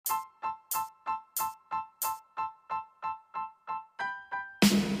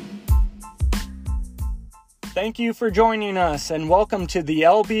Thank you for joining us, and welcome to the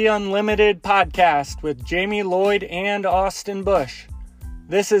LB Unlimited podcast with Jamie Lloyd and Austin Bush.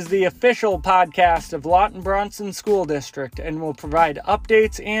 This is the official podcast of Lawton Bronson School District and will provide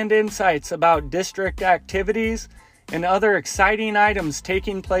updates and insights about district activities and other exciting items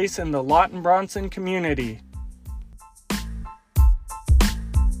taking place in the Lawton Bronson community.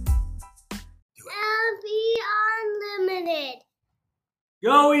 LB Unlimited.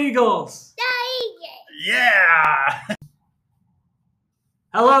 Go Eagles! Yeah!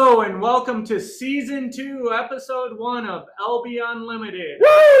 Hello and welcome to Season 2, Episode 1 of LB Unlimited.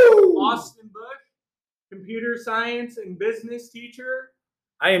 Woo! Austin Bush, computer science and business teacher.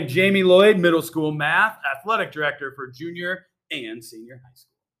 I am Jamie Lloyd, middle school math, athletic director for junior and senior high school.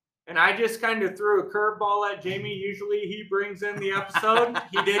 And I just kind of threw a curveball at Jamie. Usually he brings in the episode.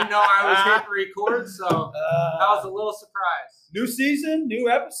 He didn't know I was hitting record, so that was a little surprise. New season, new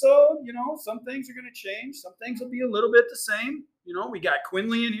episode. You know, some things are going to change. Some things will be a little bit the same. You know, we got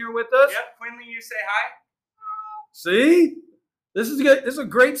Quinley in here with us. Yep, Quinley, you say hi. See? This is good. This is a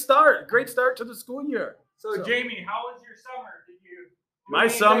great start. Great start to the school year. So Jamie, how was your summer? Did you do My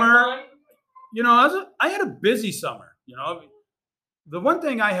anything summer, fun? you know, I had a busy summer. You know, the one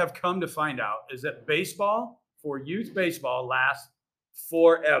thing I have come to find out is that baseball, for youth baseball, lasts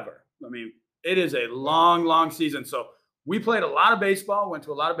forever. I mean, it is a long, long season. So we played a lot of baseball, went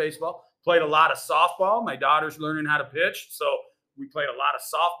to a lot of baseball, played a lot of softball. My daughter's learning how to pitch. So we played a lot of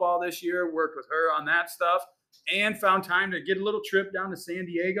softball this year, worked with her on that stuff, and found time to get a little trip down to San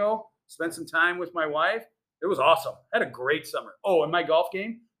Diego, spend some time with my wife. It was awesome. I had a great summer. Oh, and my golf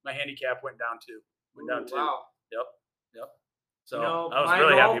game, my handicap went down too. Wow. Yep. So You know, I was my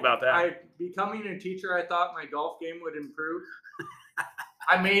really golf- happy about that. Becoming a teacher, I thought my golf game would improve.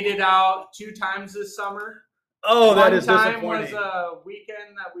 I made it out 2 times this summer. Oh, that is One time disappointing. was a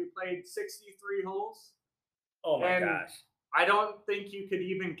weekend that we played 63 holes. Oh my and gosh. I don't think you could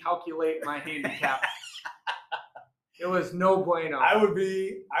even calculate my handicap. It was no bueno. I would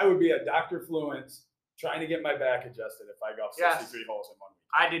be a Dr. Fluence trying to get my back adjusted if I golfed 63 holes in 1 week.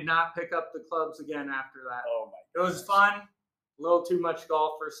 I did not pick up the clubs again after that. Oh my It was fun. A little too much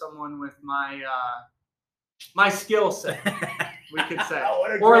golf for someone with my my skill set, we could say.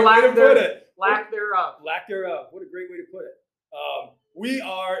 What a Or great way to put it. lack thereof. Lack thereof. What a great way to put it. We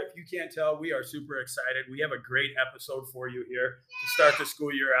are, if you can't tell, we are super excited. We have a great episode for you here to start the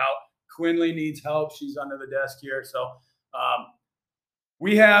school year out. Quinley needs help. She's under the desk here. So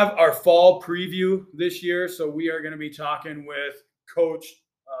we have our fall preview this year. So we are going to be talking with Coach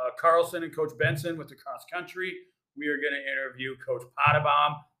Carlson and Coach Benson with the cross country. We are going to interview Coach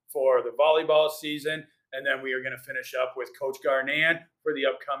Potabom for the volleyball season. And then we are going to finish up with Coach Garnan for the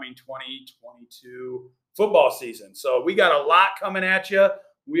upcoming 2022 football season. So we got a lot coming at you.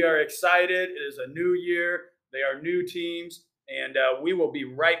 We are excited. It is a new year. They are new teams. And we will be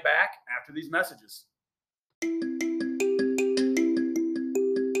right back after these messages.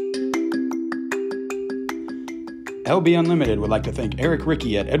 LB Unlimited would like to thank Eric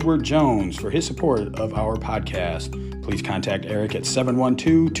Rickey at Edward Jones for his support of our podcast. Please contact Eric at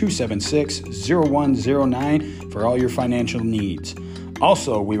 712-276-0109 for all your financial needs.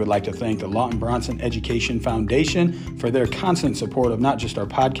 Also, we would like to thank the Lawton Bronson Education Foundation for their constant support of not just our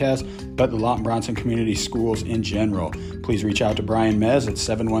podcast, but the Lawton Bronson Community Schools in general. Please reach out to Brian Mez at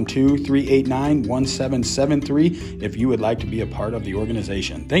 712-389-1773 if you would like to be a part of the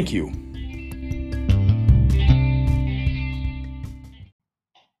organization. Thank you.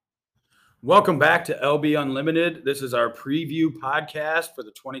 Welcome back to LB Unlimited. This is our preview podcast for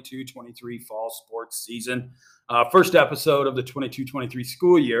the 22-23 fall sports season. First episode of the 22-23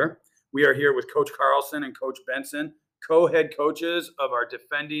 school year. We are here with Coach Carlson and Coach Benson, co-head coaches of our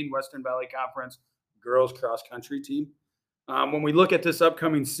defending Western Valley Conference girls cross country team. When we look at this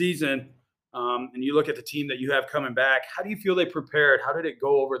upcoming season and you look at the team that you have coming back, how do you feel they prepared? How did it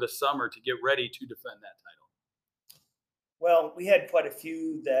go over the summer to get ready to defend that title? Well, we had quite a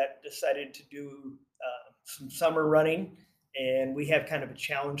few that decided to do some summer running, and we have kind of a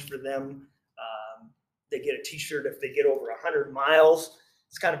challenge for them. They get a T-shirt if they get over 100 miles.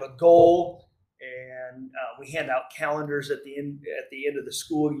 It's kind of a goal, and we hand out calendars at the end of the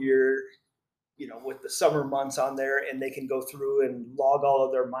school year, you know, with the summer months on there, and they can go through and log all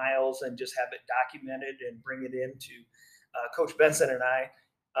of their miles and just have it documented and bring it in to Coach Benson and I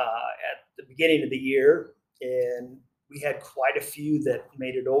at the beginning of the year, and we had quite a few that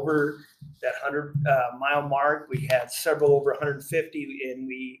made it over that 100-mile mark. We had several over 150, and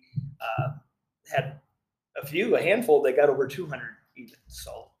we had a handful that got over 200 even.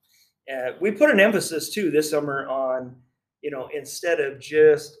 So we put an emphasis, too, this summer on, you know, instead of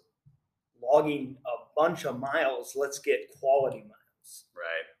just logging a bunch of miles. Let's get quality miles.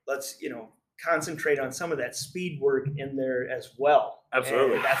 Right. Let's, concentrate on some of that speed work in there as well.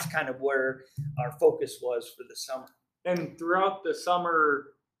 Absolutely. And that's kind of where our focus was for the summer. And throughout the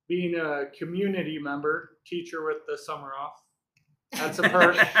summer, being a community member, teacher with the summer off, that's a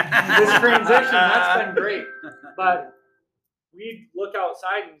perk. This transition, that's been great. But we'd look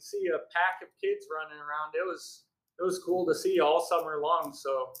outside and see a pack of kids running around. It was cool to see all summer long.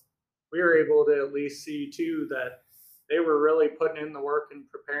 So we were able to at least see too that they were really putting in the work and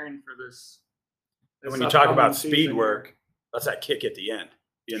preparing for this. And when you talk about upcoming speed season. work, that's that kick at the end.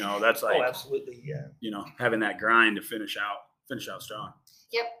 That's like, Absolutely, yeah. having that grind to finish out strong.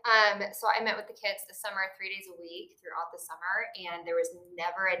 Yep. So I met with the kids this summer 3 days a week throughout the summer, and there was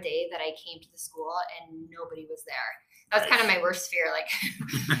never a day that I came to the school and nobody was there. That was kind of my worst fear. Like,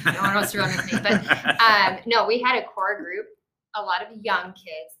 no one wants to run with me. But no, we had a core group, a lot of young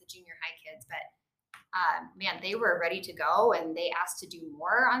kids, the junior high kids, but man, they were ready to go, and they asked to do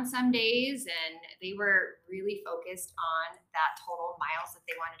more on some days, and they were really focused on that total miles that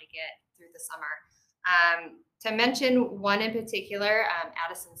they wanted to get through the summer. To mention one in particular,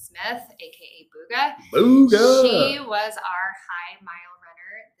 Addison Smith, aka Booga. Booga! She was our high mile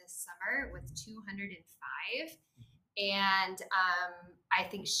runner this summer with 205. And I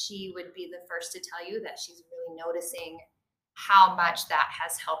think she would be the first to tell you that she's really noticing how much that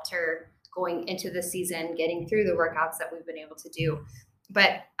has helped her going into the season, getting through the workouts that we've been able to do.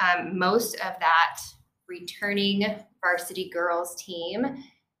 But most of that returning varsity girls team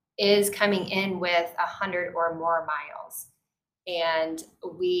is coming in with 100 or more miles. And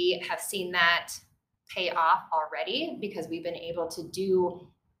we have seen that pay off already because we've been able to do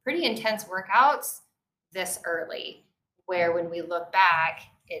pretty intense workouts this early, where when we look back,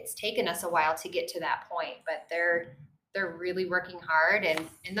 it's taken us a while to get to that point, but they're really working hard. And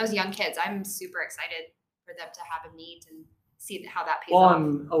those young kids, I'm super excited for them to have a meet and see how that pays off.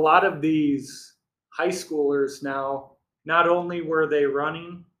 And a lot of these high schoolers now, not only were they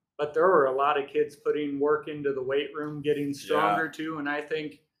running, but there were a lot of kids putting work into the weight room, getting stronger too. And I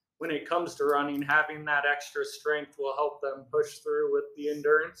think when it comes to running, having that extra strength will help them push through with the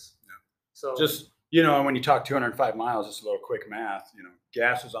endurance. Yeah. So just, when you talk 205 miles, just a little quick math,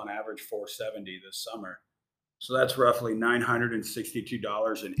 gas is on average $4.70 this summer. So that's roughly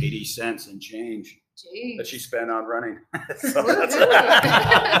 $962.80 and change Jeez. that she spent on running. There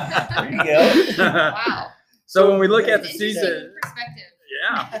you go. Wow. So when we look at the Interesting season, perspective.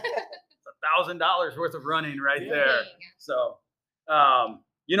 yeah, it's $1,000 worth of running right there. Dang. So,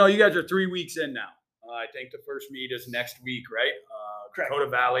 you guys are 3 weeks in now. I think the first meet is next week, right? Correct. Dakota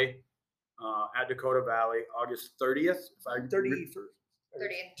Valley, at Dakota Valley, August 30th. 31st.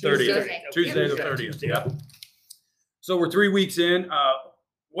 30th. Tuesday the 30th. Yeah. So we're 3 weeks in.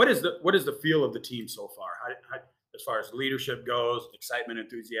 What is the feel of the team so far? How, as far as leadership goes, excitement,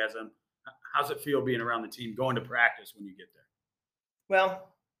 enthusiasm, how's it feel being around the team, going to practice when you get there? Well,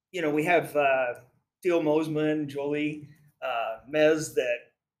 we have Theo Mosman, Jolie, Mez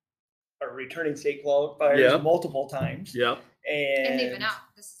that are returning state qualifiers multiple times. Yeah. And they've been out.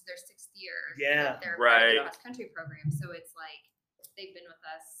 This is their 6th year. Yeah. Of their Right. cross-country program. So it's like they've been with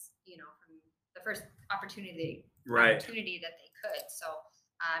us, from the first opportunity that they could. So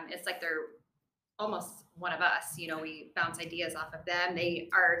it's like they're almost one of us. We bounce ideas off of them. They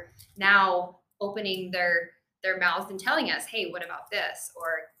are now opening their mouths and telling us, hey, what about this?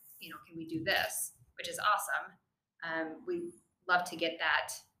 Or, can we do this? Which is awesome. We love to get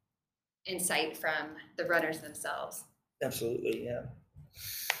that insight from the runners themselves. Absolutely, yeah.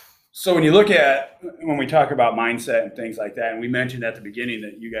 So when we talk about mindset and things like that, and we mentioned at the beginning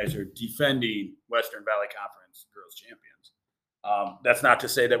that you guys are defending Western Valley Conference girls champions. That's not to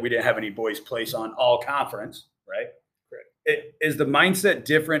say that we didn't have any boys place on all conference, right? Correct. Is the mindset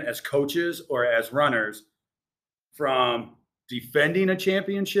different as coaches or as runners from defending a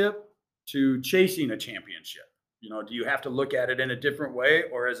championship to chasing a championship? Do you have to look at it in a different way,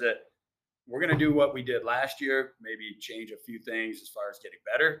 or is it, we're going to do what we did last year, maybe change a few things as far as getting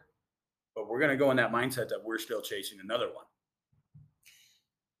better, but we're going to go in that mindset that we're still chasing another one?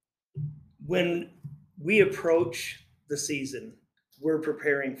 When we approach the season, we're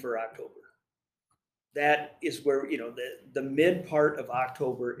preparing for October. That is where, the mid part of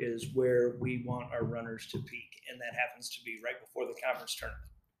October is where we want our runners to peak. And that happens to be right before the conference tournament.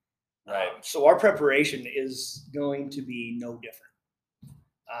 Right. So our preparation is going to be no different.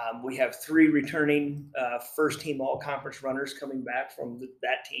 We have 3 returning first team all conference runners coming back from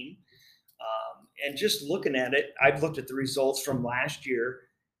that team. And just looking at it, I've looked at the results from last year,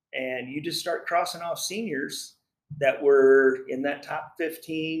 and you just start crossing off seniors that were in that top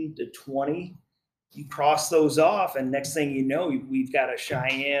 15 to 20. you cross those off, and next thing you know, we've got a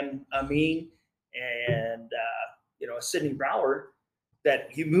Cheyenne Amin and a Sydney Brower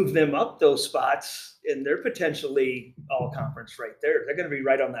that you move them up those spots, and they're potentially all conference right there. They're going to be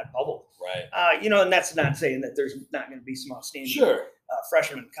right on that bubble. Right. And that's not saying that there's not going to be some outstanding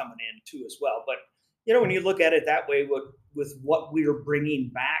freshmen coming in too as well. But, when you look at it that way, with what we are bringing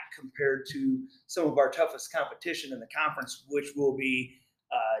back compared to some of our toughest competition in the conference, which will be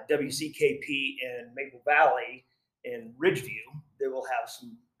WCKP and Maple Valley and Ridgeview, they will have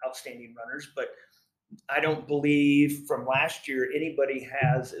some outstanding runners. But I don't believe from last year anybody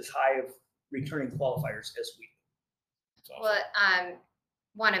has as high of returning qualifiers as we do. Well,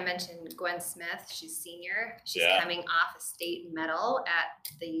 want to mention Gwen Smith. She's senior. She's coming off a state medal at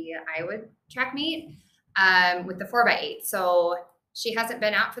the Iowa track meet with the 4x8. So she hasn't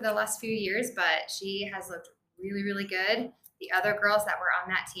been out for the last few years, but she has looked really, really good. The other girls that were on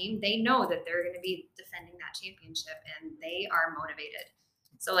that team, they know that they're going to be defending that championship, and they are motivated.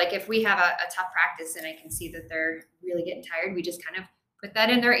 So like if we have a tough practice and I can see that they're really getting tired, we just kind of put that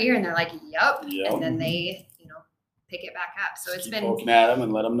in their ear and they're like, yep. And then they, pick it back up. So Just it's keep been poking at them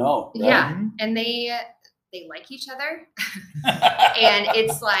and let them know. Right? Yeah. And they like each other and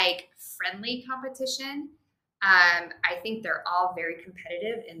it's like friendly competition. I think they're all very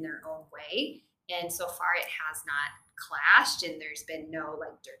competitive in their own way. And so far it has not clashed, and there's been no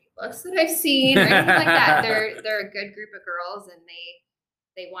like dirty looks that I've seen or anything like that. They're a good group of girls, and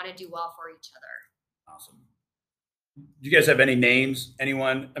they want to do well for each other. Awesome. Do you guys have any names?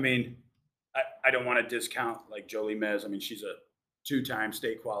 Anyone? I mean, I don't want to discount like Jolie Mez. I mean, she's a 2-time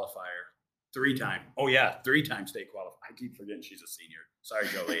state qualifier, 3-time. Oh yeah, 3-time state qualifier. I keep forgetting she's a senior. Sorry,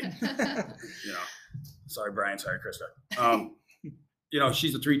 Jolie. Sorry, Brian. Sorry, Krista.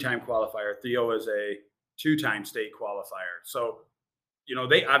 She's a 3-time qualifier. Theo is a 2-time state qualifier. So,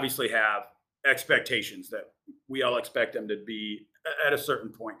 they obviously have expectations that we all expect them to be at a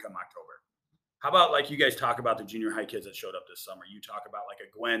certain point come October. How about like you guys talk about the junior high kids that showed up this summer? You talk about like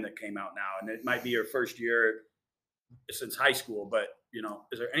a Gwen that came out now, and it might be her first year since high school, but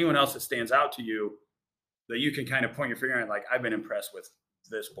is there anyone else that stands out to you that you can kind of point your finger at, like, I've been impressed with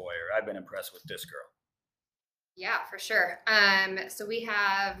this boy, or I've been impressed with this girl? Yeah, for sure. So we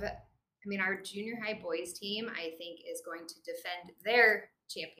have, our junior high boys team, I think, is going to defend their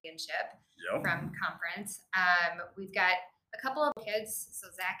championship from conference. We've got a couple of kids, so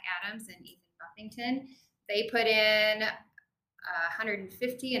Zach Adams and Ethan Buffington. They put in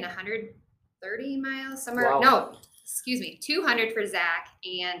 150 and 130 miles somewhere. Wow. No, excuse me, 200 for Zach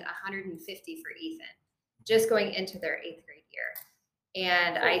and 150 for Ethan, just going into their 8th grade year.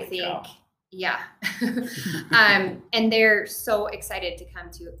 And Holy I think, cow. yeah. And they're so excited to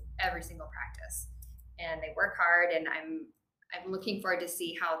come to every single practice, and they work hard, and I'm looking forward to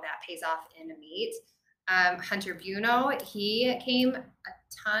see how that pays off in a meet. Hunter Buno, he came a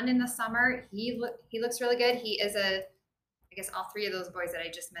ton in the summer. He looks really good. He is I guess all 3 of those boys that I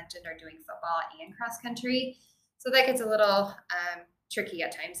just mentioned are doing football and cross country. So that gets a little tricky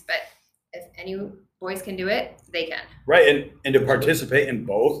at times, but if any boys can do it, they can. Right. And to participate in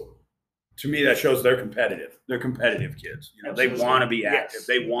both, to me, that shows they're competitive. They're competitive kids. They want to be active. Yes.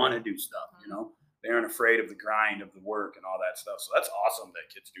 They want to do stuff, They aren't afraid of the grind of the work and all that stuff. So that's awesome that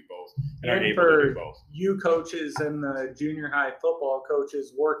kids do both and are And able to do for both. you coaches and the junior high football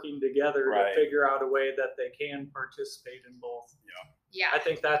coaches working together Right. to figure out a way that they can participate in both. Yeah. I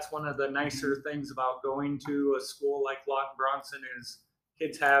think that's one of the nicer things about going to a school like Lawton Bronson is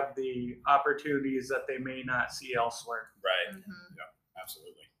kids have the opportunities that they may not see elsewhere. Right. Mhm. Yeah,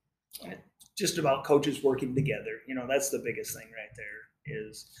 absolutely. Just about coaches working together. That's the biggest thing right there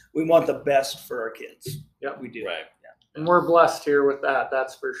is we want the best for our kids. Yep. We do. Right. And we're blessed here with that,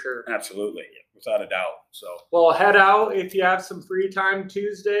 that's for sure. Absolutely. Without a doubt. So Well, head out if you have some free time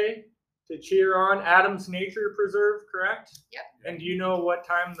Tuesday to cheer on Adams Nature Preserve, correct? Yep. And do you know what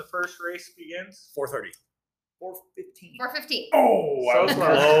time the first race begins? 4:30. 4:15. 4:15. Oh, I So was close.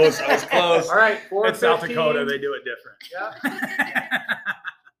 close. I was close. All right, 4:15. In South Dakota, they do it different. Yeah.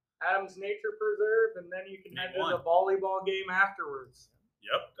 Adams Nature Preserve, and then you can head to the volleyball game afterwards.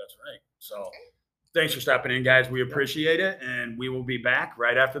 Yep, that's right. So thanks for stopping in, guys. We appreciate it, and we will be back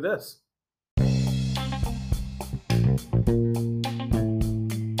right after this.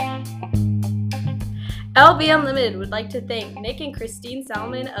 LB Unlimited would like to thank Nick and Christine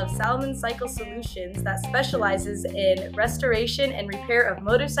Salmon of Salmon Cycle Solutions that specializes in restoration and repair of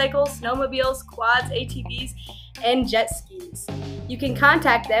motorcycles, snowmobiles, quads, ATVs, and jet skis. You can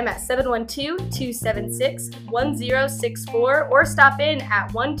contact them at 712-276-1064 or stop in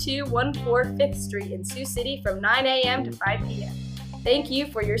at 1214 5th Street in Sioux City from 9 a.m. to 5 p.m. Thank you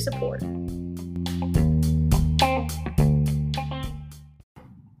for your support.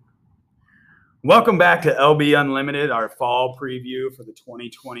 Welcome back to LB Unlimited, our fall preview for the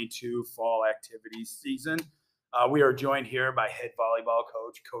 2022 fall activities season. We are joined here by head volleyball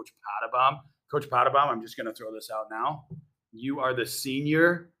coach, Coach Potabaum. Coach Potabaum, I'm just going to throw this out now. You are the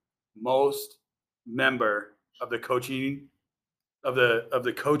senior most member of the coaching,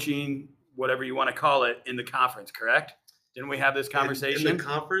 whatever you want to call it, in the conference, correct? Didn't we have this conversation? In the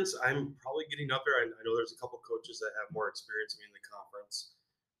conference, I'm probably getting up there. I know there's a couple coaches that have more experience than me in the conference.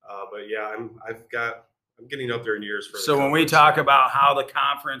 But yeah, I'm getting up there in years for the So when we conference. talk about how the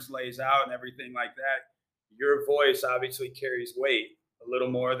conference lays out and everything like that, your voice obviously carries weight a little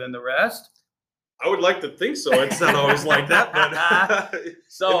more than the rest. I would like to think so. It's not always like that, but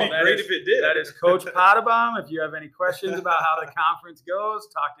So it'd be great if it did. That is Coach Potabaum. If you have any questions about how the conference goes,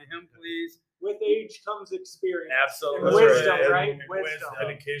 talk to him, please. With age comes experience. Absolutely. And wisdom, And- right? and Wisdom.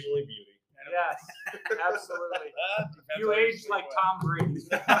 and occasionally beauty. Yes, absolutely. Depends You on age your like sleep Tom Brady.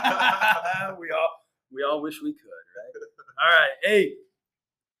 well. we all wish we could, right? All right. Hey,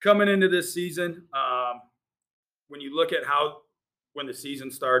 coming into this season, when you look at when the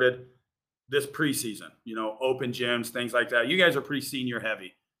season started, this preseason, open gyms, things like that, you guys are pretty senior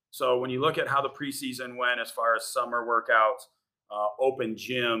heavy. So when you look at how the preseason went as far as summer workouts, open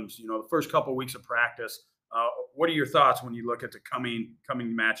gyms, the first couple of weeks of practice, what are your thoughts when you look at the coming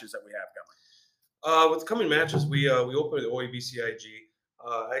matches that we have coming? With coming matches, we open with OABCIG.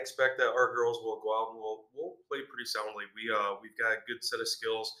 I expect that our girls will go out and we'll play pretty soundly. We've got a good set of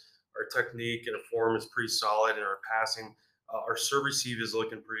skills. Our technique and form is pretty solid, and our passing, our serve receive is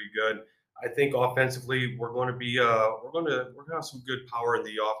looking pretty good. I think offensively, we're going to have some good power in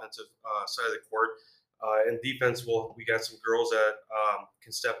the offensive side of the court. And defense, we got some girls that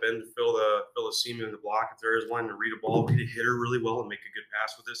can step in to fill the seam in the block if there is one, to read a ball, read a hitter really well, and make a good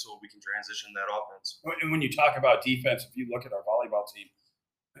pass with it, so we can transition that offense. And when you talk about defense, if you look at our volleyball team,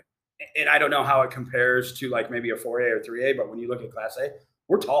 and I don't know how it compares to like maybe a 4A or 3A, but when you look at Class A,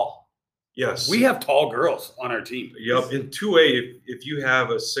 we're tall. Yes, We have tall girls on our team. Yep. In 2A, if you have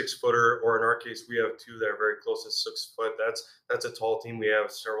a 6-footer, or in our case, we have two that are very close to 6 foot, that's a tall team. We have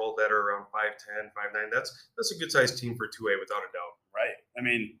several that are around 5'10", 5'9". That's a good sized team for 2A without a doubt. Right. I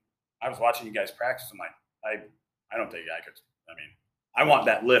mean, I was watching you guys practice. I'm like, I don't think I could. I mean, I want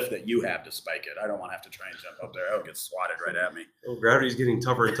that lift that you have to spike it. I don't want to have to try and jump up there. I'll get swatted right at me. Well, gravity's getting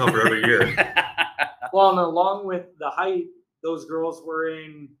tougher and tougher every year. Well, and along with the height, those girls were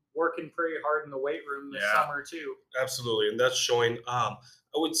working pretty hard in the weight room this summer too. Absolutely, and that's showing. I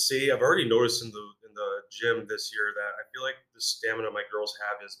would say I've already noticed in the gym this year that I feel like the stamina my girls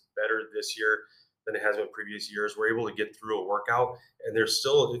have is better this year than it has been previous years. We're able to get through a workout, and it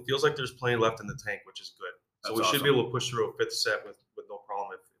feels like there's plenty left in the tank, which is good. So we should be able to push through a 5th set with no problem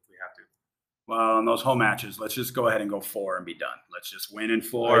if we have to. Well, in those home matches, let's just go ahead and go 4 and be done. Let's just win in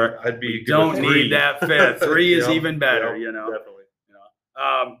 4. I'd be good Don't with 3. need that 5th. 3 is even better, Definitely.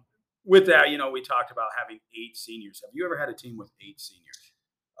 With that, we talked about having 8 seniors. Have you ever had a team with 8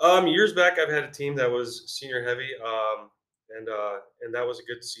 seniors? Years back, I've had a team that was senior heavy, and that was a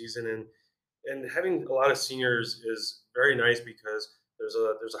good season. And having a lot of seniors is very nice because there's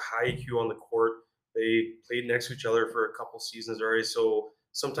a high IQ on the court. They played next to each other for a couple seasons already, so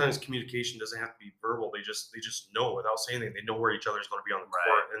sometimes communication doesn't have to be verbal. They just know without saying anything. They know where each other is going to be on the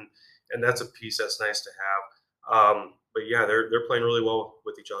court, and that's a piece that's nice to have. But yeah, they're playing really well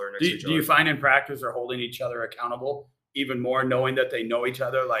with each other next to each other. Do you find in practice they're holding each other accountable even more, knowing that they know each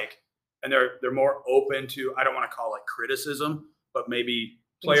other, and they're more open to, I don't want to call it criticism, but maybe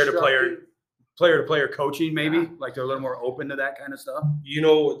player to player coaching, maybe like they're a little more open to that kind of stuff?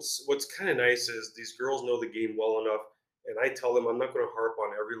 What's kind of nice is these girls know the game well enough, and I tell them I'm not going to harp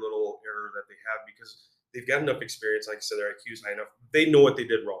on every little error that they have because they've got enough experience. Like I said, their IQ's high enough. They know what they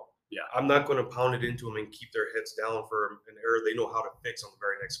did wrong. Yeah. I'm not going to pound it into them and keep their heads down for an error they know how to fix on the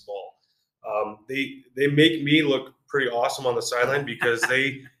very next ball. They make me look pretty awesome on the sideline because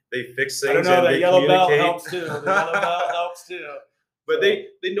they fix things. I don't know, and that they yellow belt communicate. helps too. The yellow belt helps too. But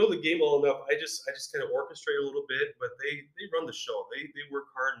they know the game well enough. I just kind of orchestrate a little bit, but they run the show. They work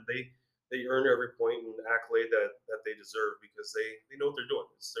hard, and they earn every point and accolade that they deserve because they know what they're doing.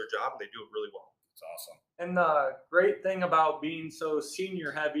 It's their job, and they do it really well. It's awesome. And the great thing about being so senior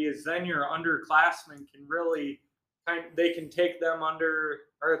heavy is then your underclassmen can really they can take them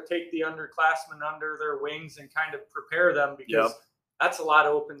take the underclassmen under their wings and kind of prepare them because that's a lot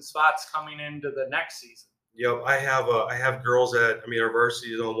of open spots coming into the next season. Yep, I have girls our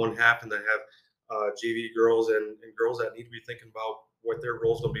varsity is on one half, and I have JV girls and girls that need to be thinking about what their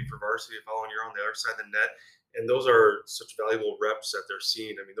role is going to be for varsity following year on the other side of the net. And those are such valuable reps that they're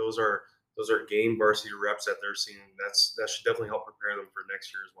seeing. Those are those are game varsity reps that they're seeing. That should definitely help prepare them for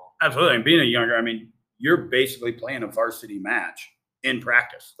next year as well. Absolutely. And being a younger, I mean, you're basically playing a varsity match in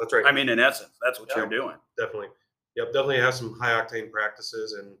practice. That's right. I mean, in essence, that's what you're doing. Definitely. Yep. Definitely have some high octane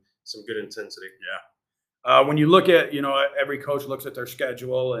practices and some good intensity. Yeah. When you look at, every coach looks at their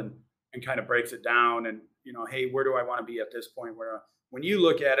schedule and kind of breaks it down and, hey, where do I want to be at this point? When you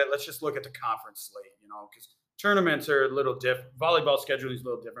look at it, let's just look at the conference slate, because tournaments are a little different. Volleyball scheduling is a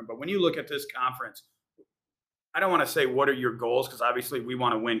little different. But when you look at this conference, I don't want to say what are your goals, because obviously we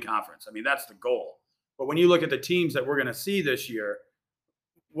want to win conference. I mean, that's the goal. But when you look at the teams that we're going to see this year,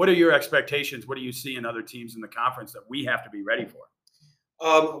 what are your expectations? What do you see in other teams in the conference that we have to be ready for?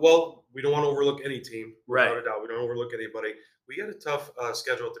 Well, we don't want to overlook any team, without Right. a doubt. We don't overlook anybody. We got a tough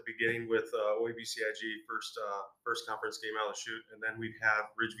schedule at the beginning with OABCIG first conference game out of the chute, and then we have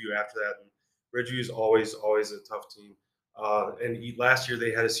Ridgeview after that. And Ridgeview is always a tough team. And last year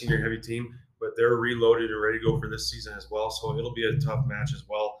they had a senior heavy team, but they're reloaded and ready to go for this season as well. So it'll be a tough match as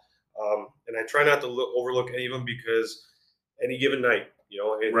well. And I try not to overlook any of them, because any given night,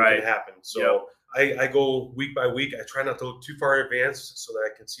 anything can happen. So I go week by week. I try not to look too far in advance so that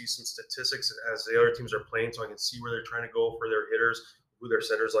I can see some statistics as the other teams are playing, so I can see where they're trying to go for their hitters, who their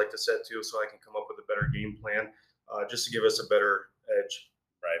setters like to set to, so I can come up with a better game plan just to give us a better edge.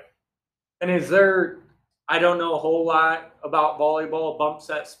 Right. And is there, I don't know a whole lot about volleyball, bump,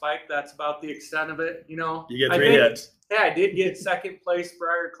 set, spike. That's about the extent of it, You get 3 hits. Yeah, I did get second place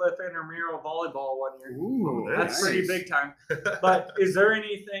Briarcliff intramural volleyball one year. Ooh, That's nice. pretty big time. But is there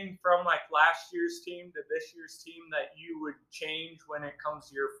anything from like last year's team to this year's team that you would change when it comes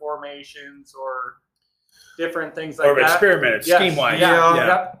to your formations or different things like Or that? experimented, Yes. scheme-wise.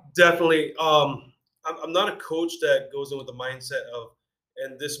 Yeah. Definitely. I'm not a coach that goes in with the mindset of,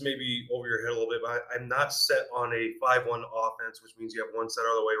 and this may be over your head a little bit, but I'm not set on a 5-1 offense, which means you have one setter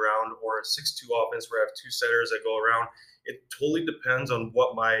all the way around, or a 6-2 offense where I have 2 setters that go around. It totally depends on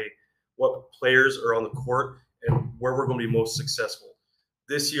what players are on the court and where we're going to be most successful.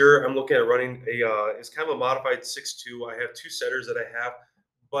 This year, I'm looking at running it's kind of a modified 6-2. I have 2 setters that I have,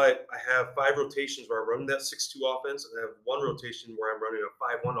 but I have 5 rotations where I'm running that 6-2 offense, and I have 1 rotation where I'm running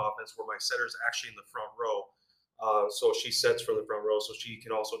a 5-1 offense where my setter's actually in the front row. So she sets from the front row, so she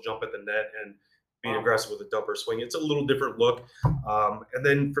can also jump at the net and be aggressive with a dumper swing. It's a little different look. And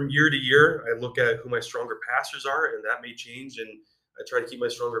then from year to year, I look at who my stronger passers are, and that may change. And I try to keep my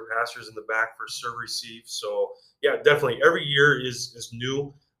stronger passers in the back for serve receive. So yeah, definitely every year is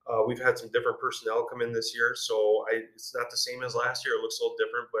new. We've had some different personnel come in this year, so it's not the same as last year. It looks a little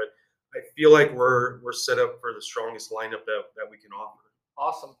different, but I feel like we're set up for the strongest lineup that we can offer.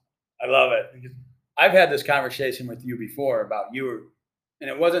 Awesome. I love it. I've had this conversation with you before about and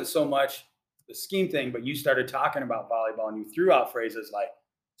it wasn't so much the scheme thing, but you started talking about volleyball and you threw out phrases like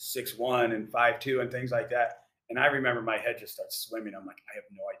 6-1 and 5-2 and things like that. And I remember my head just starts swimming. I'm like, I have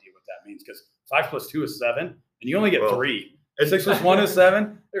no idea what that means, because 5 + 2 is 7, and you only get 3. And 6 + 1 is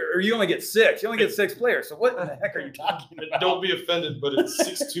 7, or you only get 6. You only get 6 players. So what the heck are you talking about? Don't be offended, but it's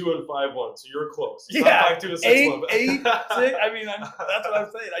 6-2 and 5-1, so you're close. It's Yeah, not 5-2 to 6-1. 8, 6. I mean, that's what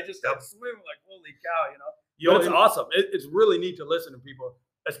I'm saying. I just start swimming like, holy cow, But it's awesome. It's really neat to listen to people,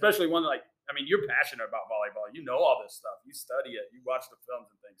 especially one like, I mean, you're passionate about volleyball. You know all this stuff. You study it. You watch the films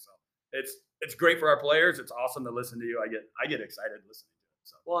and things. So it's great for our players. It's awesome to listen to you. I get excited listening to it.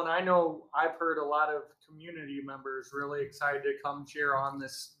 So. Well, and I know I've heard a lot of community members really excited to come cheer on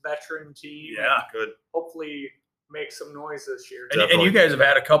this veteran team. Yeah, good. Hopefully make some noise this year. And you guys have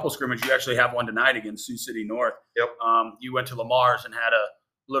had a couple scrimmages. You actually have one tonight against Sioux City North. Yep. You went to Lamar's and had a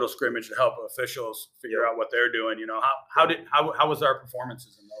little scrimmage to help officials figure out what they're doing. How was our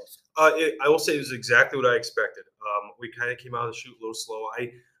performances in those? I will say it was exactly what I expected. We kind of came out of the chute a little slow.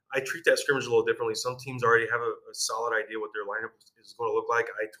 I treat that scrimmage a little differently. Some teams already have a solid idea what their lineup is going to look like.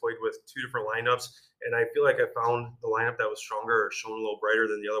 I toyed with 2 different lineups, and I feel like I found the lineup that was stronger or shone a little brighter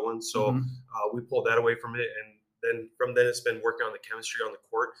than the other one. So we pulled that away from it, and then from then it's been working on the chemistry on the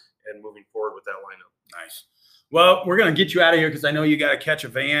court and moving forward with that lineup. Nice. Well, we're going to get you out of here because I know you got to catch a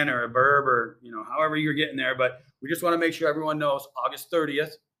van or a burb or, however you're getting there. But we just want to make sure everyone knows August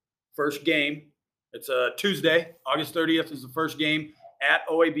 30th, first game. It's a Tuesday. August 30th is the first game at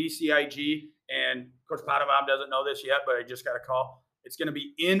OABCIG. And Coach Potabom doesn't know this yet, but I just got a call. It's going to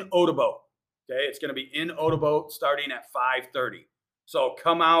be in Otobo. Okay. It's going to be in Otobo starting at 5:30. So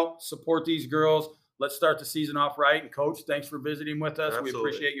come out, support these girls. Let's start the season off right. And Coach, thanks for visiting with us. Absolutely. We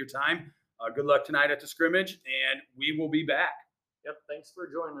appreciate your time. Good luck tonight at the scrimmage, and we will be back. Yep. Thanks for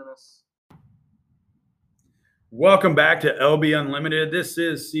joining us. Welcome back to LB Unlimited. This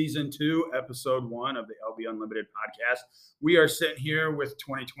is season 2, episode 1 of the LB Unlimited podcast. We are sitting here with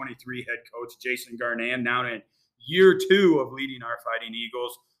 2023 head coach Jason Garnan, now in year 2 of leading our Fighting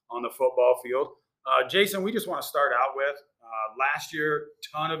Eagles on the football field. Jason, we just want to start out with last year,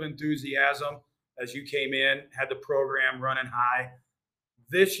 ton of enthusiasm as you came in, had the program running high.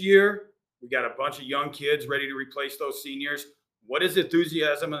 This year, we got a bunch of young kids ready to replace those seniors. What is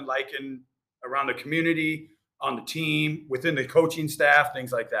enthusiasm like around the community, on the team, within the coaching staff,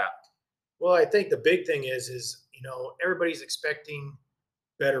 things like that? Well, I think the big thing is everybody's expecting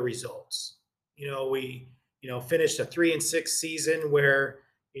better results. We finished a 3-6 season where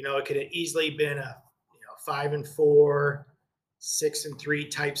it could have easily been a 5-4, 6-3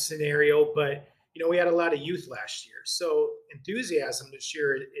 type scenario, but we had a lot of youth last year, so enthusiasm this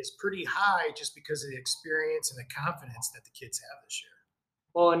year is pretty high just because of the experience and the confidence that the kids have this year.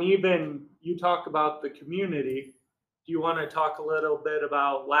 Well, and even you talk about the community. Do you want to talk a little bit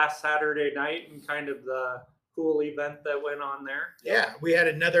about last Saturday night and kind of the cool event that went on there? Yeah, we had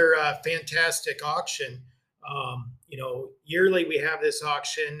another fantastic auction. Yearly we have this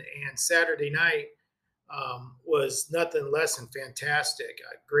auction, and Saturday night was nothing less than fantastic.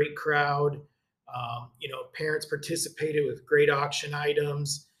 A great crowd. Parents participated with great auction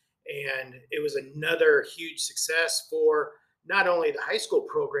items, and it was another huge success for not only the high school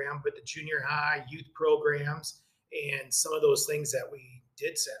program, but the junior high youth programs and some of those things that we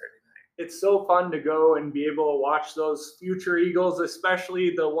did Saturday night. It's so fun to go and be able to watch those future Eagles,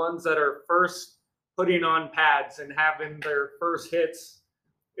 especially the ones that are first putting on pads and having their first hits.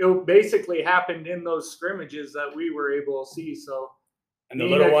 It basically happened in those scrimmages that we were able to see. So, and the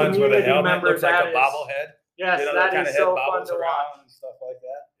little ones with a helmet looks like a bobblehead. Yes, that is so fun to watch. And stuff like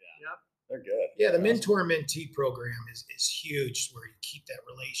that. Yep. They're good. Yeah, the mentor-mentee program is huge, where you keep that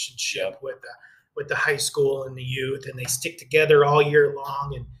relationship with the high school and the youth, and they stick together all year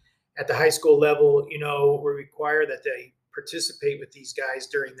long. And at the high school level, we require that they participate with these guys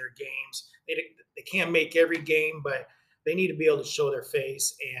during their games. They can't make every game, but they need to be able to show their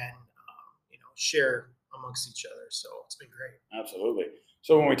face and share amongst each other. So it's been great. Absolutely.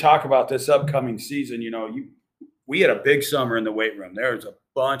 So when we talk about this upcoming season, we had a big summer in the weight room. There's a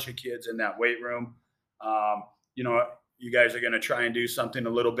bunch of kids in that weight room. You guys are going to try and do something a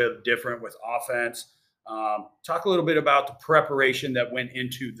little bit different with offense. Talk a little bit about the preparation that went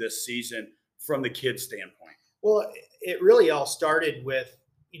into this season from the kids' standpoint. Well, it really all started with,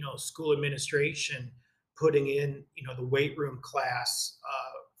 school administration putting in, the weight room class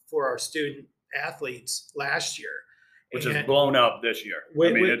for our student athletes last year. Which has blown up this year.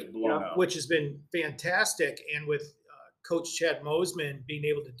 It's blown up. Which has been fantastic. And with Coach Chad Mosman being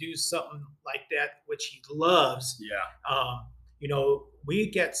able to do something like that, which he loves. Yeah. We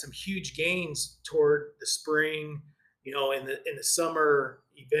get some huge gains toward the spring, in the summer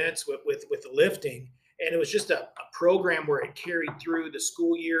events with the lifting. And it was just a program where it carried through the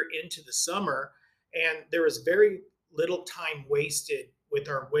school year into the summer. And there was very little time wasted with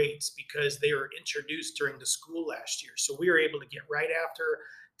our weights because they were introduced during the school last year. So we were able to get right after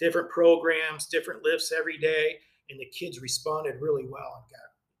different programs, different lifts every day. And the kids responded really well,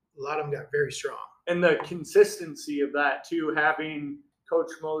 and a lot of them got very strong. And the consistency of that too, having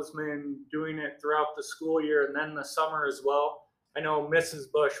Coach Mosman doing it throughout the school year and then the summer as well. I know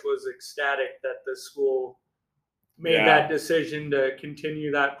Mrs. Bush was ecstatic that the school made that decision to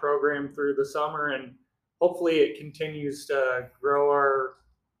continue that program through the summer, and hopefully it continues to grow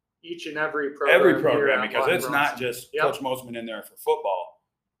each and every program. Because it's not just Coach Mosman in there for football.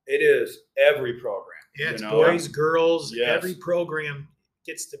 It is every program. Yeah, it's boys, girls, yes. Every program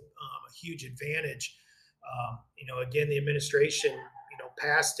gets a huge advantage. Again, the administration,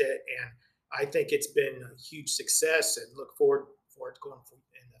 passed it, and I think it's been a huge success, and look forward for it going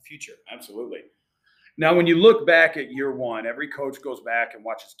in the future. Absolutely. Now, when you look back at year one, every coach goes back and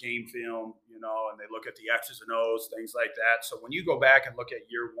watches game film, and they look at the X's and O's, things like that. So when you go back and look at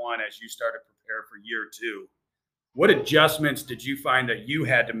year one as you started to prepare for year two, what adjustments did you find that you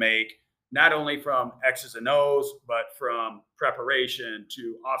had to make, not only from X's and O's, but from preparation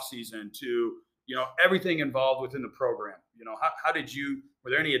to off-season to, everything involved within the program? Were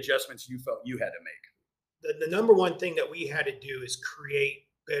there any adjustments you felt you had to make? The number one thing that we had to do is create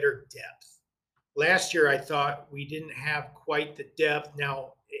better depth. Last year, I thought we didn't have quite the depth.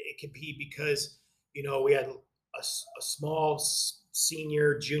 Now, it could be because, we had a small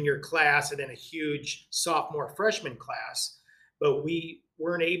senior, junior class and then a huge sophomore, freshman class, but we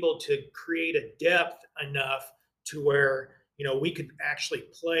weren't able to create a depth enough to where, we could actually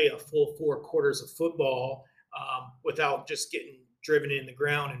play a full 4 quarters of football without just getting driven in the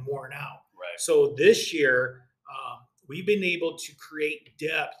ground and worn out. Right. So this year, we've been able to create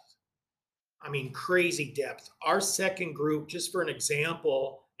depth. I mean, crazy depth. Our second group, just for an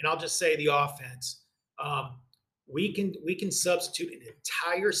example, and I'll just say the offense, we can substitute an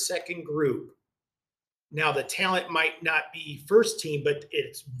entire second group. Now, the talent might not be first team, but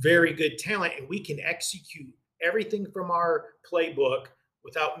it's very good talent, and we can execute everything from our playbook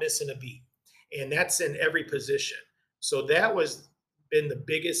without missing a beat. And that's in every position. So that was been the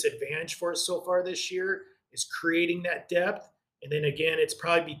biggest advantage for us so far this year, is creating that depth. And then again, it's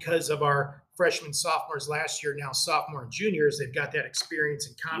probably because of our freshmen, sophomores last year, now sophomore and juniors, they've got that experience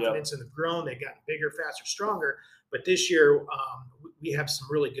and confidence and have grown. They've gotten bigger, faster, stronger. But this year, we have some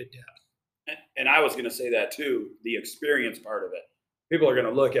really good depth. And I was going to say that too, the experience part of it. People are going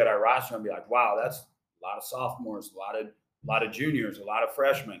to look at our roster and be like, wow, that's a lot of sophomores, a lot of juniors, a lot of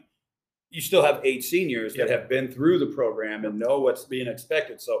freshmen. You still have 8 seniors that have been through the program and know what's being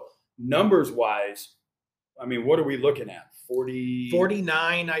expected. So numbers wise, I mean, what are we looking at?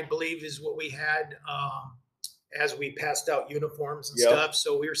 49, I believe, is what we had as we passed out uniforms and stuff.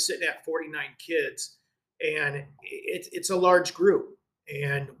 So we were sitting at 49 kids, and it's a large group.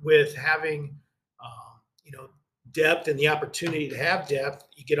 And with having, depth and the opportunity to have depth,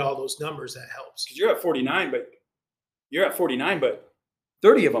 you get all those numbers. That helps. Because you're at 49, but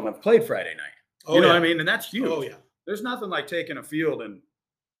 30 of them have played Friday night. You know what I mean? And that's huge. Oh, yeah. There's nothing like taking a field and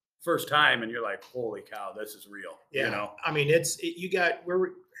first time and you're like, holy cow, this is real. Yeah. I mean, we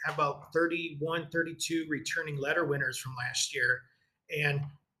have about 31, 32 returning letter winners from last year. And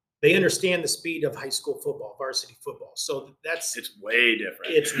they understand the speed of high school football, varsity football. So it's way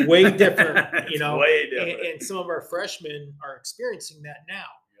different. It's way different, It's way different. And some of our freshmen are experiencing that now.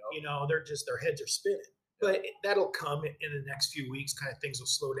 They're just, their heads are spinning. But that'll come in the next few weeks. Kind of things will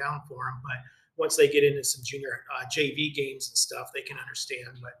slow down for them. But once they get into some junior JV games and stuff, they can understand.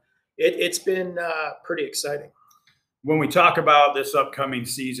 But it's been pretty exciting. When we talk about this upcoming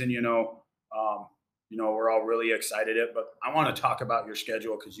season, we're all really excited. But I want to talk about your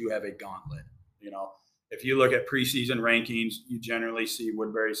schedule because you have a gauntlet. If you look at preseason rankings, you generally see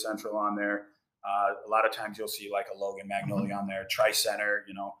Woodbury Central on there. A lot of times you'll see like a Logan Magnolia on there, Tri-Center.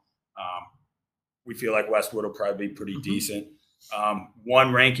 We feel like Westwood will probably be pretty decent.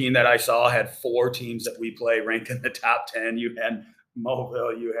 One ranking that I saw had 4 teams that we play ranked in the top 10. You had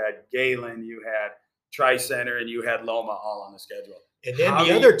Mobile, you had Galen, you had Tri-Center, and you had Loma all on the schedule. And then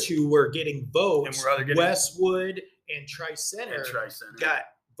the other 2 were getting votes. And Westwood and Tri-Center got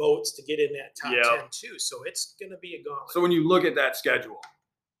votes to get in that top 10 too. So it's going to be a gauntlet. So when you look at that schedule,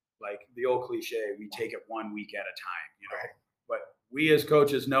 like the old cliche, we take it 1 week at a time, Right. But we as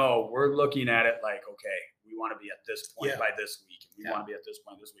coaches know we're looking at it like, okay, we want to be at this point by this week. And we want to be at this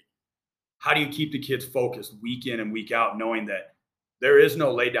point this week. How do you keep the kids focused week in and week out, knowing that there is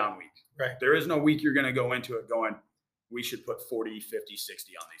no lay down week? Right. There is no week you're going to go into it going, we should put 40, 50,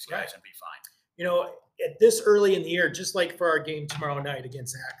 60 on these guys and be fine. At this early in the year, just like for our game tomorrow night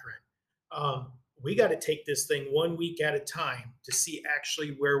against Akron, we got to take this thing 1 week at a time to see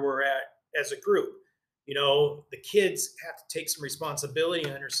actually where we're at as a group. The kids have to take some responsibility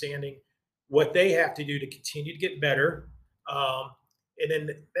and understanding what they have to do to continue to get better. And then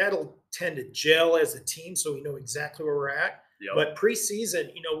that'll tend to gel as a team so we know exactly where we're at. Yep. But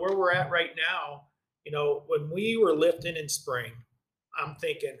preseason, where we're at right now, when we were lifting in spring, I'm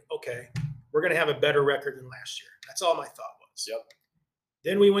thinking, okay, we're going to have a better record than last year. That's all my thought was. Yep.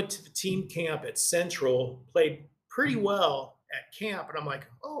 Then we went to the team camp at Central, played pretty well at camp. And I'm like,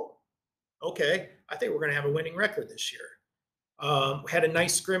 oh, okay, I think we're going to have a winning record this year. Had a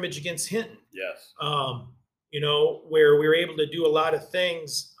nice scrimmage against Hinton. Yes. Where we were able to do a lot of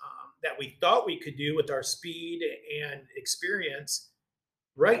things that we thought we could do with our speed and experience.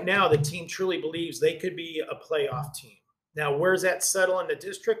 Right now, the team truly believes they could be a playoff team. Now, where's that settle in the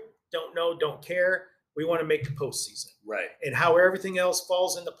district? Don't know, don't care. We want to make the postseason. Right. And how everything else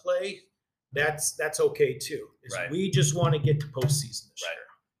falls into play, that's okay too. Right. We just want to get to postseason this year.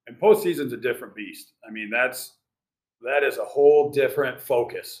 And postseason's a different beast. I mean, that is a whole different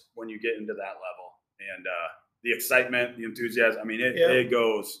focus when you get into that level. And the excitement, the enthusiasm, I mean, it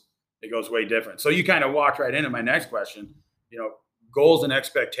goes way different. So you kind of walked right into my next question, goals and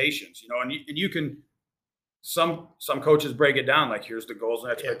expectations, and you can, some coaches break it down like, here's the goals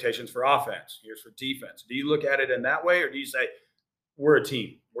and expectations for offense, here's for defense. Do you look at it in that way, or do you say we're a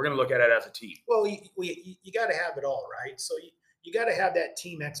team? We're going to look at it as a team. Well, you got to have it all, right? So you got to have that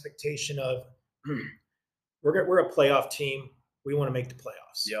team expectation of we're a playoff team. We want to make the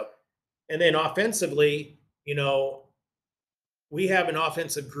playoffs. Yep. And then offensively, we have an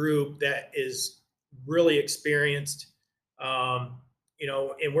offensive group that is really experienced, and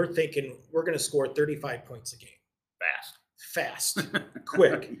we're thinking we're going to score 35 points a game. fast,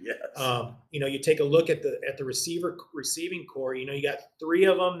 quick. Yes. You take a look at the receiving core. You got 3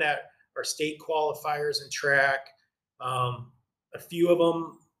 of them that are state qualifiers in track. A few of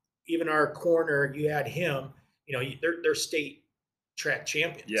them, even our corner, you add him. They're state track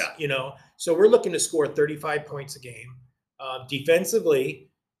champions. Yeah. So we're looking to score 35 points a game. Defensively,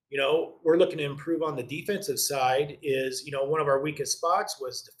 we're looking to improve on the defensive side. Is one of our weakest spots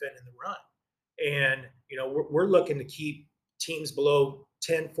was defending the run, and we're looking to keep teams below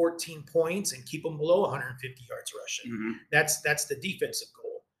 10, 14 points and keep them below 150 yards rushing. Mm-hmm. That's the defensive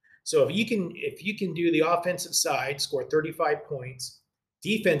goal. So if you can do the offensive side, score 35 points,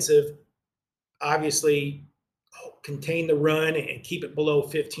 defensive, obviously contain the run and keep it below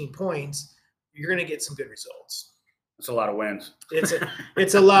 15 points, you're going to get some good results. It's a lot of wins.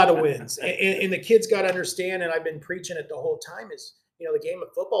 It's a lot of wins. And the kids got to understand, and I've been preaching it the whole time, is, the game of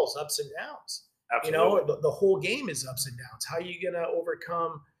football is ups and downs. Absolutely. The whole game is ups and downs. How are you going to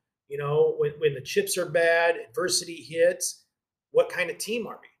overcome, when the chips are bad, adversity hits, what kind of team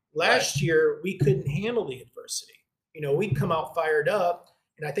are we? Last year, we couldn't handle the adversity. We'd come out fired up,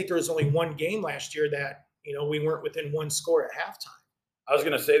 and I think there was only one game last year that, we weren't within 1 score at halftime. I was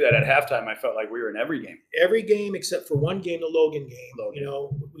going to say that at halftime, I felt like we were in every game. Every game except for one game, the Logan game.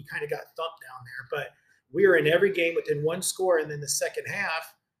 We kind of got thumped down there, but we were in every game within 1 score. And then the second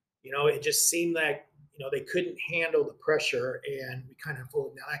half, it just seemed like, they couldn't handle the pressure, and we kind of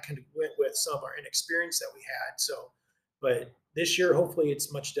folded. Now that kind of went with some of our inexperience that we had. So, but this year, hopefully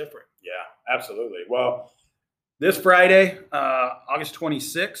it's much different. Yeah, absolutely. Well, this Friday, August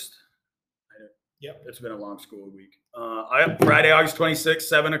 26th. Yep. It's been a long school week. Friday, August 26th,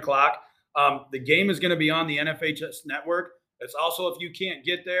 7 o'clock. The game is going to be on the NFHS network. It's also, if you can't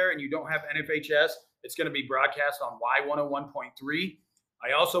get there and you don't have NFHS, it's going to be broadcast on Y101.3.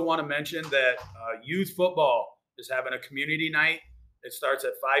 I also want to mention that youth football is having a community night. It starts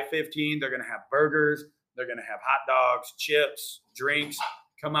at 5:15. They're going to have burgers. They're going to have hot dogs, chips, drinks.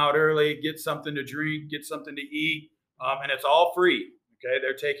 Come out early, get something to drink, get something to eat, and it's all free. Okay,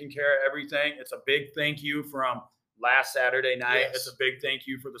 they're taking care of everything. It's a big thank you from last Saturday night. Yes. It's a big thank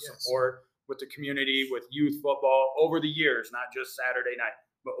you for the support with the community, with youth football over the years, not just Saturday night,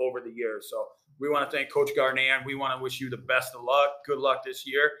 but over the years. So we want to thank Coach Garnan. We want to wish you the best of luck. Good luck this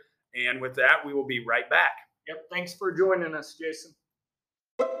year. And with that, we will be right back. Yep. Thanks for joining us, Jason.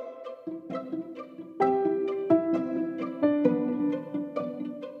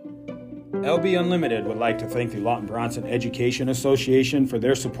 LB Unlimited would like to thank the Lawton Bronson Education Association for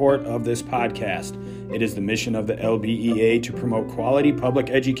their support of this podcast. It is the mission of the LBEA to promote quality public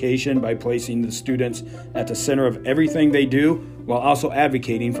education by placing the students at the center of everything they do, while also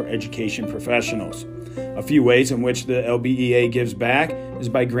advocating for education professionals. A few ways in which the LBEA gives back is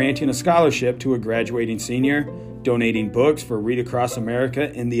by granting a scholarship to a graduating senior, donating books for Read Across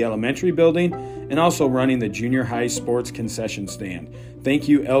America in the elementary building, and also running the junior high sports concession stand. Thank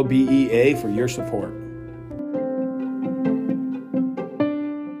you, LBEA, for your support.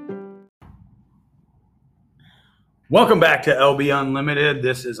 Welcome back to LB Unlimited.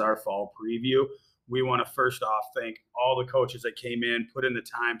 This is our fall preview. We want to first off thank all the coaches that came in, put in the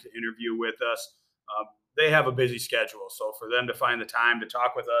time to interview with us. They have a busy schedule, so for them to find the time to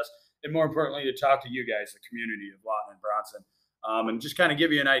talk with us, and more importantly, to talk to you guys, the community of Lawton and Bronson, and just kind of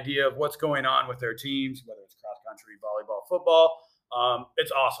give you an idea of what's going on with their teams, whether it's cross country, volleyball, football.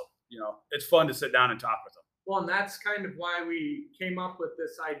 It's awesome. It's fun to sit down and talk with them. Well, and that's kind of why we came up with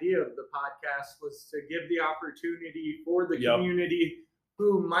this idea of the podcast, was to give the opportunity for the community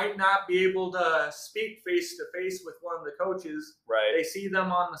who might not be able to speak face-to-face with one of the coaches. Right. They see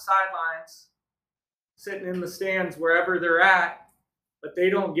them on the sidelines, sitting in the stands, wherever they're at, but they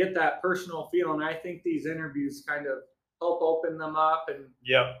don't get that personal feeling. I think these interviews kind of help open them up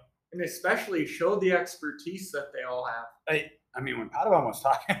and especially show the expertise that they all have. I mean, when Padawan was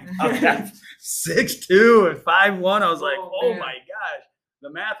talking about that 6'2" and 5'1", I was like, oh my gosh. The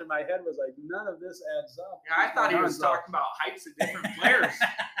math in my head was like, none of this adds up. Yeah, I thought he was talking about heights of different players.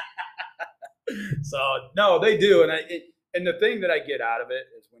 So, no, they do. And the thing that I get out of it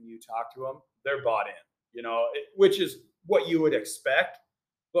is when you talk to them, they're bought in, which is what you would expect.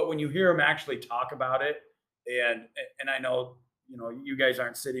 But when you hear them actually talk about it, and I know, you guys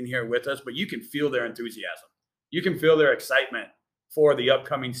aren't sitting here with us, but you can feel their enthusiasm. You can feel their excitement for the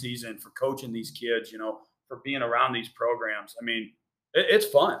upcoming season, for coaching these kids, for being around these programs. I mean, it's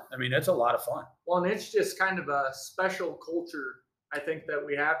fun. I mean, it's a lot of fun. Well, and it's just kind of a special culture, I think, that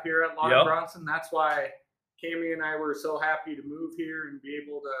we have here at Lawton Bronson. That's why Cami and I were so happy to move here and be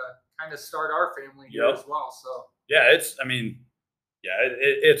able to kind of start our family here as well. So yeah, it's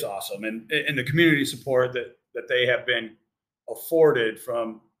awesome. And the community support that that they have been afforded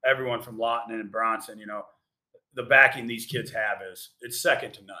from everyone from Lawton and Bronson, the backing these kids have it's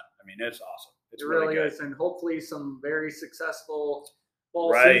second to none. I mean, it's awesome. It's It really good. is, and hopefully some very successful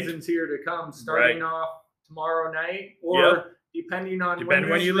fall Right. seasons here to come, starting off tomorrow night, or Yep. depending on Depending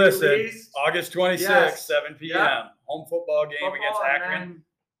when this you listen, released, August 26th, Yes. 7 p.m. Yep. Home football game football, against and Akron. then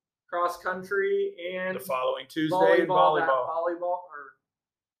cross country and The following Tuesday, and volleyball,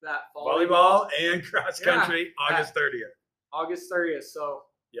 that volleyball. volleyball And cross Yeah. country, August 30th. August 30th. So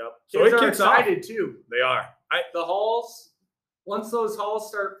Yep. So kids it are kicks off. excited too. They are. The halls, once those halls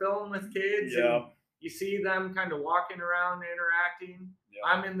start filling with kids, Yeah. and you see them kind of walking around, interacting. Yeah.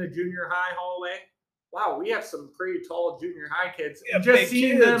 I'm in the junior high hallway. Wow, we have some pretty tall junior high kids. Yeah, And just big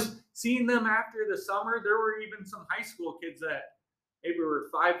seeing kids. them after the summer, there were even some high school kids that maybe were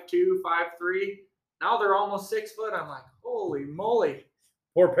 5'2", 5'3". Now they're almost 6 foot. I'm like, holy moly.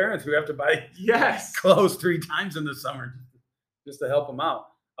 Poor parents who have to buy Yes. clothes 3 times in the summer just to help them out.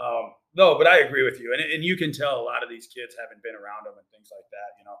 No, but I agree with you. And you can tell a lot of these kids haven't been around them and things like that,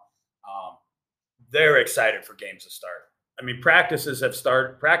 they're excited for games to start. I mean, practices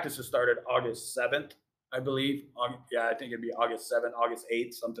started August 7th, I believe. I think it'd be August 7th, August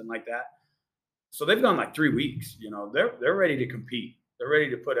 8th, something like that. So they've gone like 3 weeks, they're ready to compete. They're ready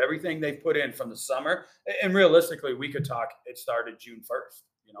to put everything they've put in from the summer. And realistically, we could talk, it started June 1st,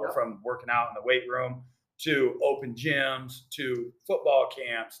 Yep. from working out in the weight room to open gyms, to football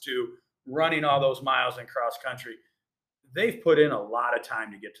camps, to running all those miles in cross country. They've put in a lot of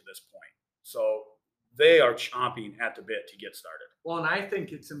time to get to this point. So they are chomping at the bit to get started. Well, and I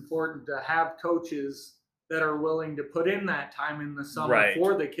think it's important to have coaches that are willing to put in that time in the summer Right.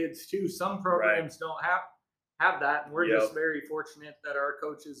 for the kids too. Some programs don't have that, and we're Yep. just very fortunate that our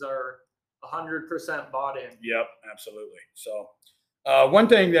coaches are 100% bought in. Yep, absolutely. So one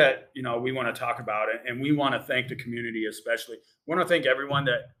thing that, we want to talk about, and we want to thank the community especially. We want to thank everyone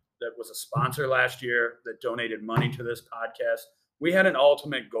that was a sponsor last year, that donated money to this podcast. We had an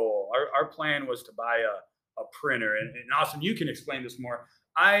ultimate goal. Our plan was to buy a printer. And Austin, you can explain this more.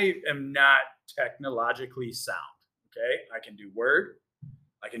 I am not technologically sound, okay? I can do Word,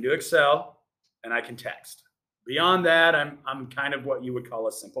 I can do Excel, and I can text. Beyond that, I'm kind of what you would call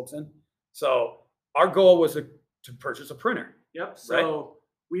a simpleton. So our goal was to purchase a printer. Yep. So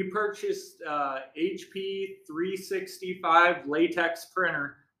we purchased HP 365 latex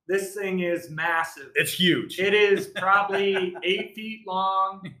printer. This thing is massive. It's huge. It is probably 8 feet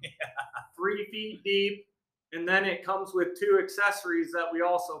long, 3 feet deep, and then it comes with 2 accessories that we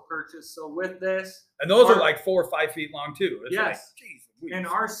also purchased. So with this, And those are like 4 or 5 feet long too. It's Yes. like, geez, and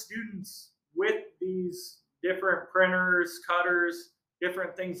our students with these different printers, cutters,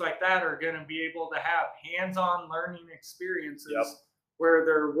 different things like that are going to be able to have hands-on learning experiences Yep. where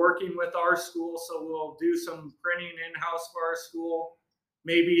they're working with our school. So we'll do some printing in-house for our school,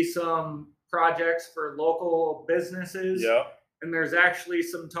 maybe some projects for local businesses. Yeah. And there's actually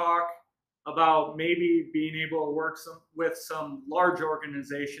some talk about maybe being able to work with some large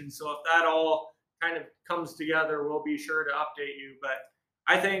organizations. So if that all kind of comes together, we'll be sure to update you. But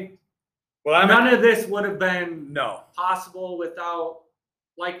I think none of this would have been possible without,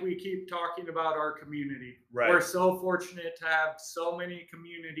 like we keep talking about, our community. Right. We're so fortunate to have so many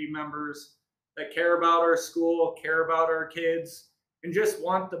community members that care about our school, care about our kids, and just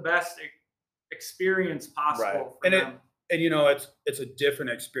want the best experience possible for them. And it's a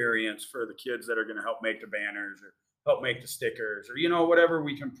different experience for the kids that are going to help make the banners or help make the stickers or whatever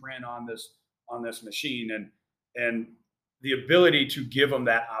we can print on this machine, and the ability to give them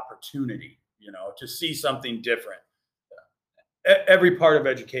that opportunity, to see something different. Every part of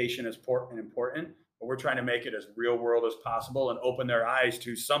education is important, but we're trying to make it as real world as possible and open their eyes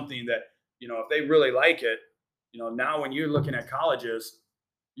to something that, if they really like it, now when you're looking at colleges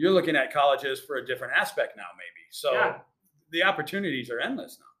for a different aspect now, maybe. So the opportunities are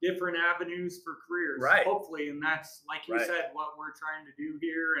endless now. Different avenues for careers, Right. hopefully. And that's, like you said, what we're trying to do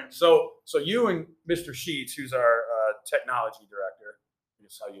here. And So you and Mr. Sheets, who's our technology director,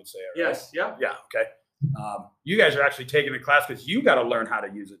 is how you'd say it, right? Yes. Yep. Yeah. Okay. You guys are actually taking the class because you got to learn how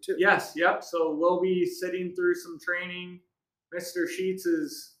to use it too. Yes. Yep. So we'll be sitting through some training. Mr. Sheets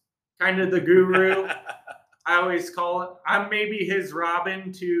is kind of the guru. I always call it, I'm maybe his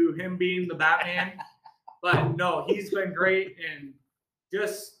Robin to him being the Batman. But no, he's been great, and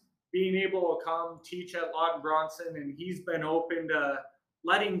just being able to come teach at Lawton Bronson, and he's been open to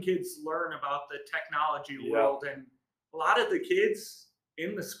letting kids learn about the technology world. And a lot of the kids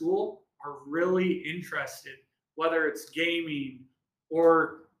in the school are really interested, whether it's gaming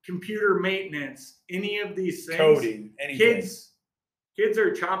or computer maintenance, any of these things. Coding, anything. Kids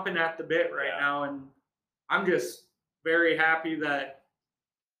are chomping at the bit right now, and I'm just very happy that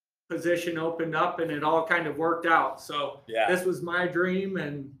position opened up and it all kind of worked out. So this was my dream,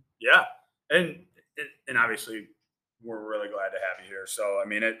 and and obviously we're really glad to have you here. So I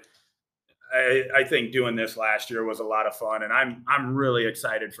mean, I think doing this last year was a lot of fun, and I'm really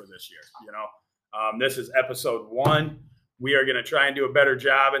excited for this year. You know, this is episode 1. We are going to try and do a better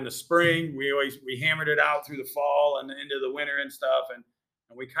job in the spring. We hammered it out through the fall and into the winter and stuff, and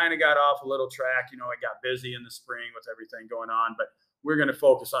we kind of got off a little track. You know, it got busy in the spring with everything going on, but we're going to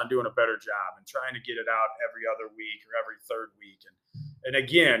focus on doing a better job and trying to get it out every other week or every third week. And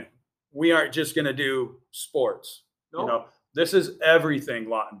again, we aren't just going to do sports. Nope. You know, this is everything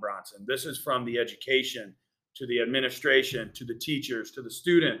Lawton Bronson. This is from the education to the administration to the teachers to the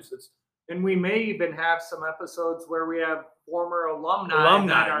students. And we may even have some episodes where we have former alumni,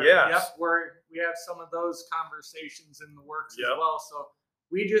 where we have some of those conversations in the works as well. So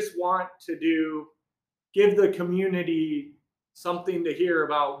we just want to give the community something to hear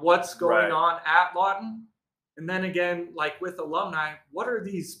about what's going on at Lawton. And then again, like with alumni, what are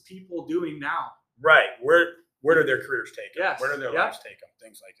these people doing now? Right. Where do their careers take them? Where do their lives take them?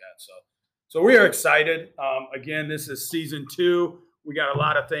 Things like that. So we are excited. Again, this is season 2. We got a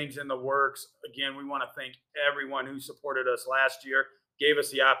lot of things in the works. Again, we want to thank everyone who supported us last year, gave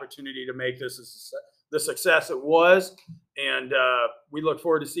us the opportunity to make this the success it was. And we look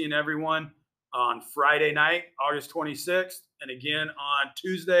forward to seeing everyone on Friday night, August 26th, and again on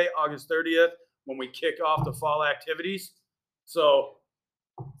Tuesday, August 30th, when we kick off the fall activities. So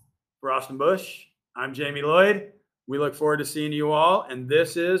for Austin Bush, I'm Jamie Lloyd. We look forward to seeing you all. And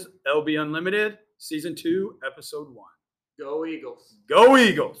this is LB Unlimited, Season 2, Episode 1. Go Eagles. Go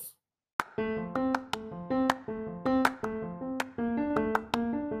Eagles.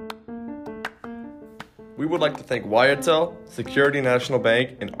 We would like to thank Wyattell, Security National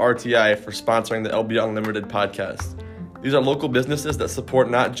Bank, and RTI for sponsoring the LB Unlimited podcast. These are local businesses that support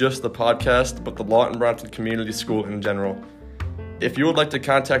not just the podcast, but the Lawton Bronson Community School in general. If you would like to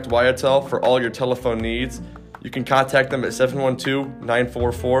contact Wyattell for all your telephone needs, you can contact them at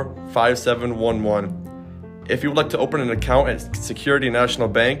 712-944-5711. If you would like to open an account at Security National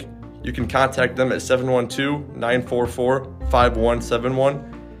Bank, you can contact them at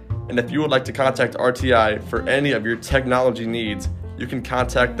 712-944-5171. And if you would like to contact RTI for any of your technology needs, you can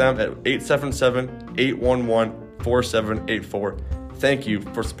contact them at 877-811-4784. Thank you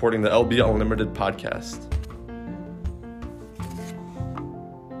for supporting the LB Unlimited podcast.